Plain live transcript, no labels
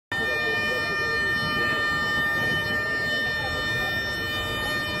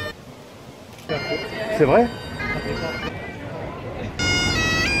c'est vrai?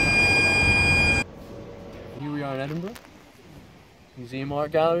 Here we are in Edinburgh. Museum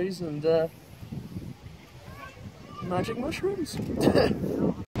art galleries and magic mushrooms.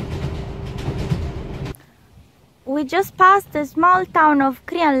 We just passed the small town of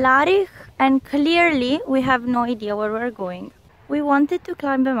Crianlarich and clearly we have no idea where we're going. We wanted to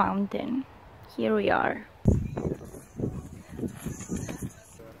climb a mountain. Here we are.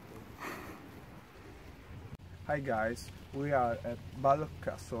 Hi guys, we are at Balloch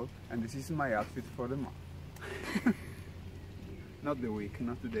Castle and this is my outfit for the month. Not the week,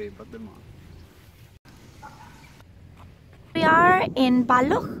 not today, but the month. We are in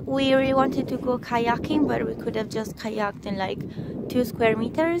Balloch. We really wanted to go kayaking, but we could have just kayaked in like 2 square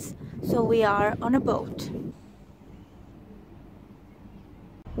meters. So we are on a boat.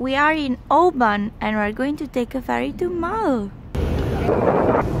 We are in Oban and we're going to take a ferry to Mull.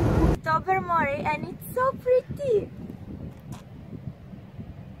 Tobermory, and it's so pretty.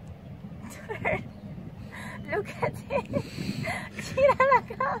 Look at it. Gira la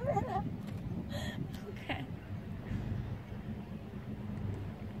camera. Okay.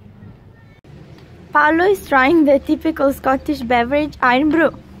 Paolo is trying the typical Scottish beverage iron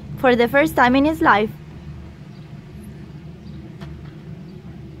brew for the first time in his life.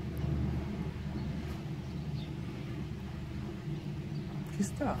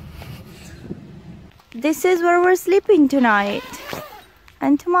 This is where we're sleeping tonight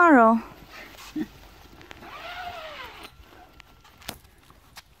and tomorrow.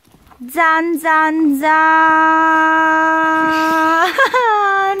 Zan zan zan!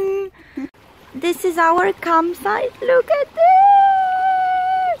 This is our campsite. Look at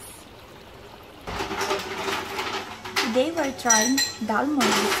this! Today we're trying Dalmor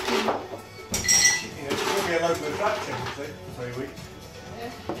whiskey. It's going to be a local attraction, for 3 weeks.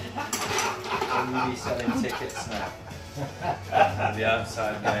 We'll be selling tickets now. On the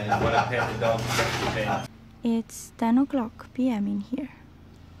outside going, and what a pair of dogs. It's 10 o'clock PM in here.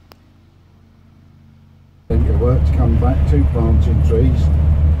 Think it works, come back to planting trees.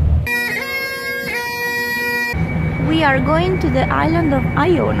 We are going to the island of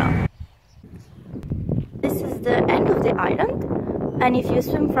Iona. This is the end of the island, and if you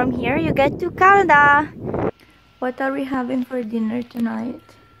swim from here, you get to Canada. What are we having for dinner tonight?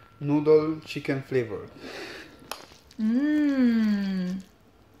 Noodle chicken flavor.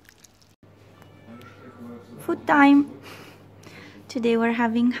 Food time. Today we're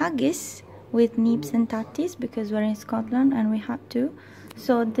having haggis with nips and tatties because we're in Scotland and we had to.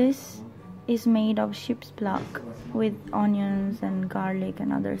 So this is made of sheep's blood with onions and garlic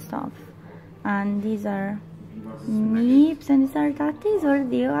and other stuff. And these are nips and these are tatties, or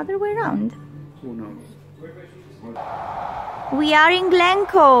the other way around. Who knows? We are in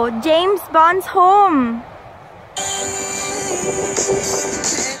Glencoe, James Bond's home.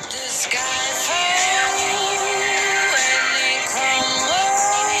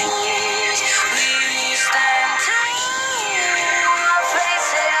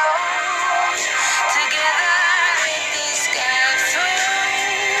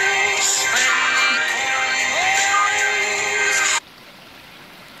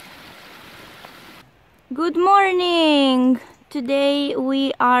 Good morning! Today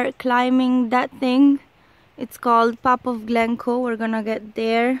we are climbing that thing. It's called Pap of Glencoe. We're gonna get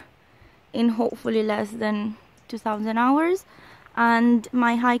there in hopefully less than 2,000 hours. And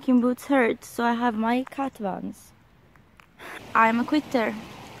my hiking boots hurt, so I have my cat vans. I'm a quitter.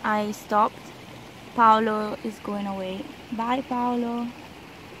 I stopped. Paolo is going away. Bye, Paolo.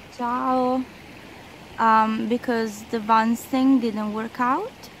 Ciao. Because the vans thing didn't work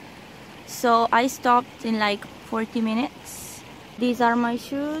out. So I stopped in like 40 minutes. These are my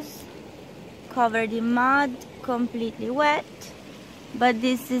shoes, covered in mud, completely wet. But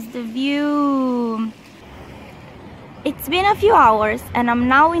this is the view. It's been a few hours and I'm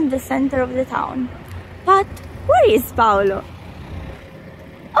now in the center of the town. But where is Paolo?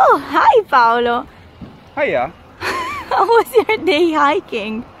 Oh, hi Paolo. Hiya. How was your day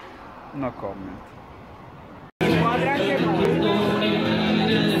hiking? No comment.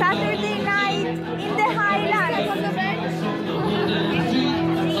 Saturday night in the Highlands.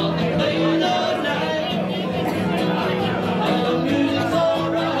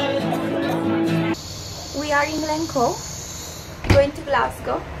 We are in Glencoe, going to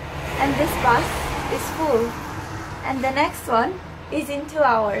Glasgow, and this bus is full. And the next one is in 2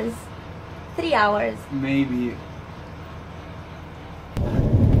 hours. 3 hours. Maybe.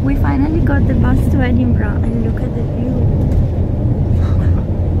 We finally got the bus to Edinburgh and look at the view.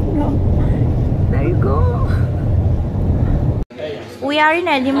 There you go. we are in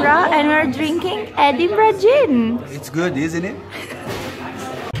Edinburgh and we're drinking Edinburgh gin. It's good, isn't it?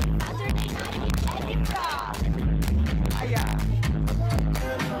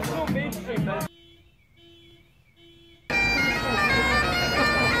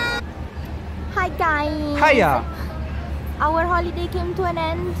 Hi guys! Hiya! Our holiday came to an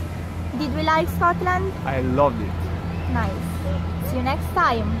end. Did we like Scotland? I loved it. Nice. See you next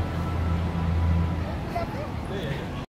time.